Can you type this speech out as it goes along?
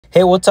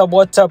Hey, what's up,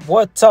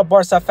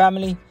 Barca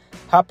family?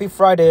 Happy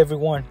Friday,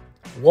 everyone.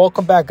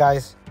 Welcome back,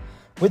 guys.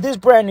 With this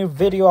brand new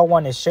video, I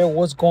want to share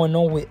what's going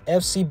on with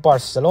FC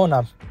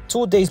Barcelona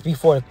 2 days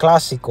before the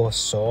Clásico,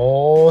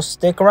 so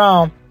stick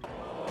around.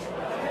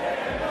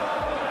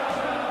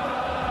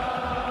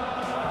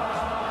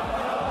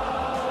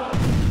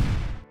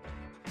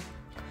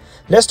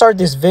 Let's start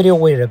this video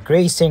with a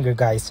great singer,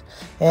 guys.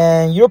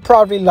 And you're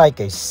probably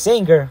like, a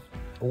singer?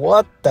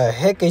 What the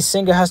heck a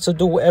singer has to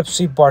do with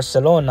FC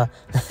Barcelona?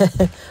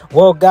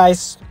 Well,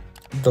 guys,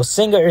 the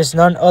singer is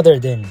none other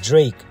than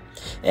Drake.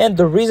 And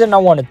the reason I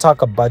want to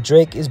talk about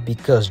Drake is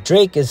because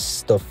Drake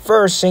is the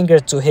first singer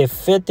to hit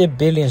 50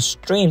 billion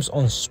streams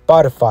on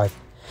Spotify,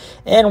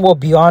 and will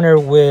be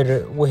honored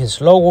with his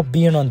logo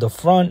being on the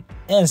front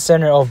and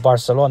center of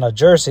Barcelona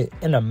jersey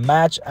in a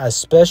match as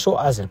special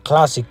as El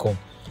Clásico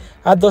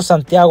at the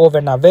Santiago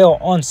Bernabéu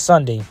on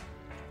Sunday.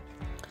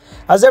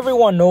 As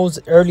everyone knows,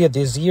 earlier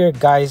this year,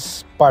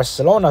 guys,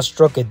 Barcelona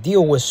struck a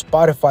deal with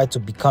Spotify to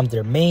become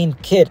their main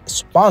kit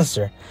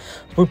sponsor,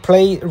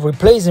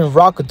 replacing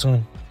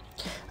Rakuten.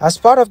 As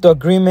part of the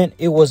agreement,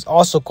 it was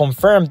also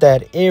confirmed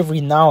that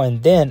every now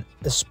and then,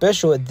 a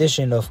special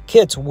edition of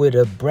kits with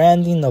a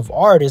branding of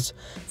artists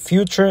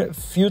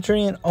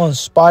featuring on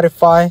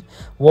Spotify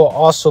will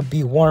also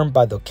be worn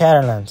by the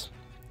Catalans.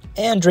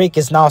 And Drake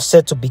is now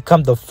set to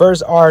become the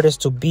first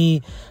artist to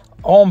be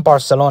on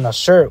Barcelona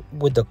shirt,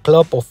 with the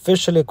club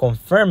officially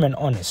confirming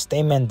on a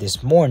statement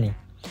this morning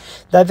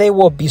that they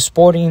will be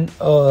sporting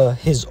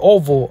his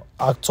oval,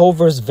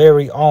 October's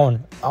very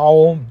own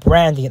owl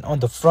branding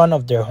on the front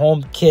of their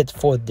home kit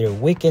for their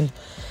weekend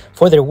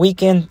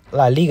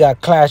La Liga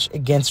clash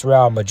against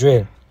Real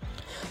Madrid.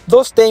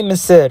 Those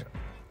statements said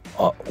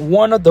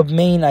one of the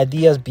main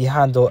ideas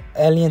behind the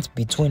alliance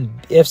between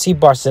FC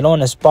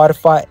Barcelona and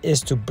Spotify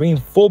is to bring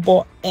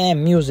football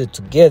and music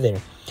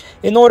together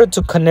in order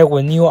to connect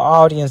with new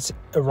audience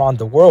around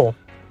the world,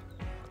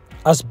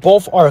 as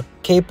both are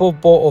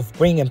capable of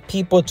bringing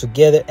people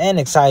together and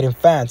exciting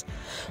fans.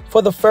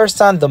 For the first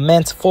time, the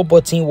men's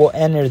football team will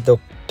enter the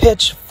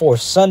pitch for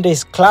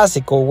Sunday's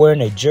Clásico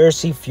wearing a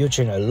jersey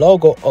featuring a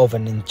logo of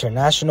an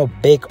international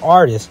big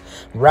artist,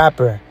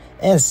 rapper,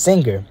 and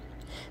singer,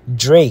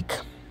 Drake,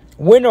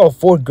 winner of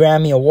 4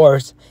 Grammy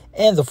Awards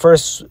and the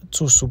first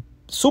to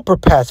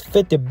surpass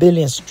 50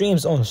 billion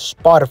streams on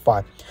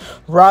Spotify,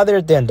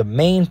 rather than the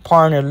main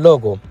partner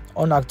logo.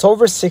 On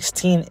October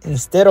 16,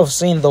 instead of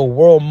seeing the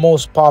world's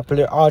most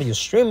popular audio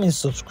streaming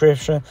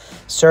subscription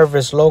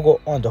service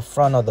logo on the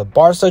front of the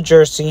Barca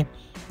jersey,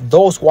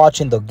 those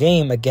watching the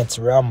game against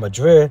Real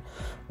Madrid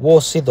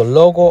will see the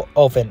logo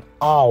of an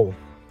owl.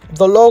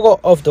 The logo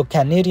of the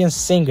Canadian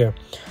singer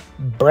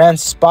brand.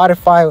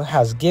 Spotify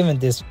has given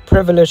this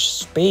privileged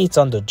space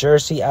on the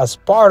jersey as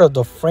part of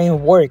the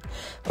framework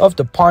of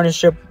the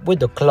partnership with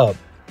the club.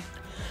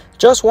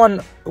 Just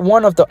one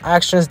of the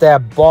actions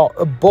that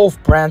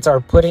both brands are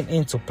putting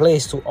into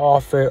place to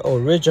offer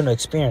original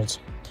experience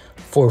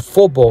for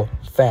football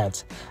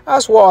fans,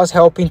 as well as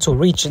helping to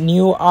reach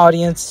new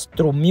audience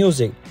through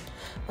music.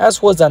 As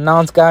was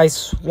announced,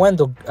 guys, when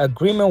the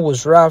agreement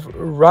was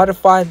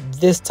ratified,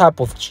 this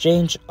type of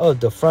change of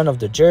the front of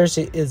the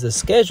jersey is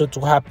scheduled to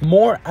happen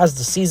more as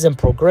the season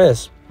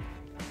progresses.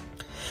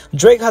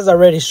 Drake has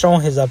already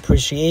shown his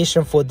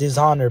appreciation for this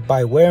honor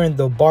by wearing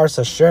the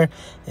Barca shirt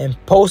and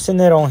posting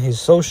it on his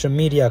social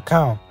media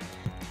account.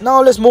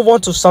 Now let's move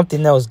on to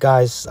something else,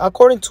 guys.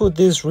 According to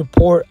this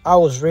report I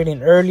was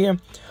reading earlier,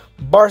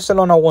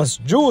 Barcelona wants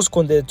Jules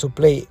Koundé to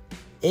play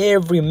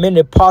every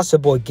minute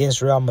possible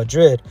against Real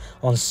Madrid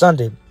on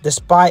Sunday,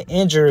 despite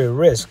injury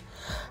risk.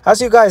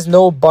 As you guys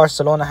know,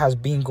 Barcelona has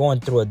been going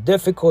through a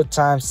difficult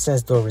time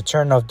since the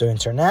return of the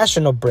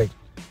international break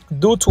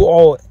due to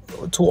all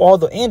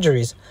the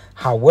injuries.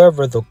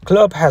 However, the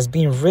club has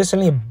been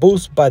recently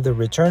boosted by the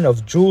return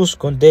of Jules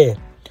Koundé.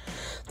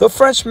 The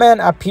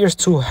Frenchman appears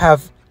to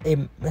have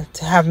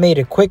made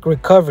a quick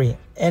recovery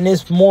and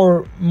is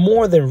more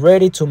than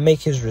ready to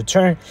make his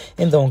return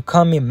in the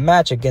upcoming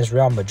match against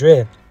Real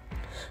Madrid.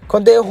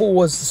 Koundé, who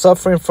was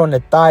suffering from a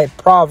thigh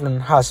problem,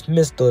 has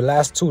missed the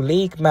last 2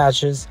 league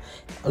matches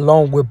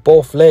along with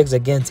both legs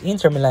against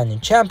Inter Milan in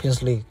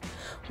Champions League,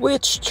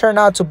 which turned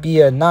out to be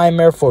a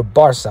nightmare for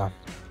Barca.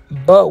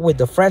 But with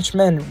the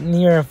Frenchman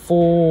near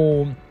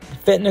full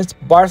fitness,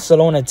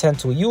 Barcelona intend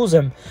to use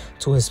him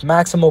to his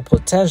maximum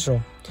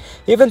potential.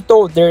 Even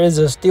though there is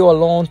still a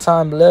long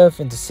time left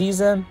in the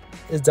season,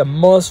 it's a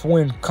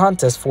must-win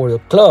contest for the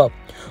club,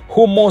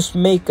 who must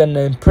make an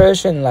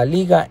impression in La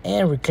Liga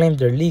and reclaim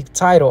their league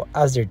title,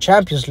 as their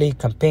Champions League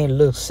campaign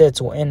looks set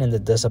to end in the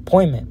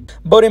disappointment.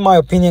 But in my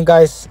opinion,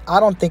 guys,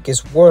 I don't think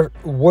it's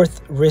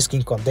worth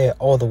risking Koundé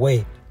all the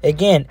way.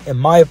 Again, in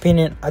my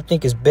opinion, I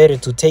think it's better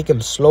to take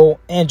him slow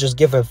and just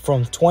give him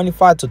from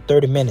 25 to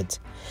 30 minutes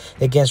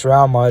against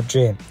Real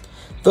Madrid.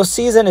 The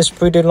season is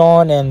pretty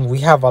long and we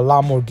have a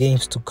lot more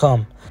games to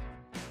come.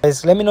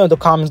 Guys, let me know in the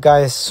comments,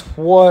 guys,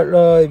 what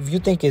if you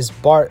think is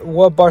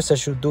what Barca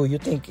should do. You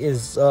think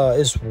is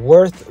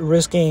worth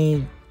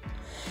risking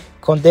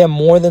Koundé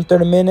more than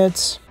 30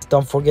 minutes?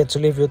 Don't forget to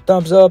leave your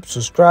thumbs up,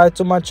 subscribe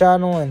to my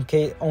channel in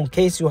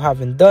case you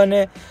haven't done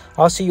it.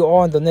 I'll see you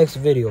all in the next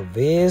video.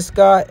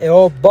 Visca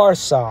el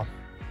Barça.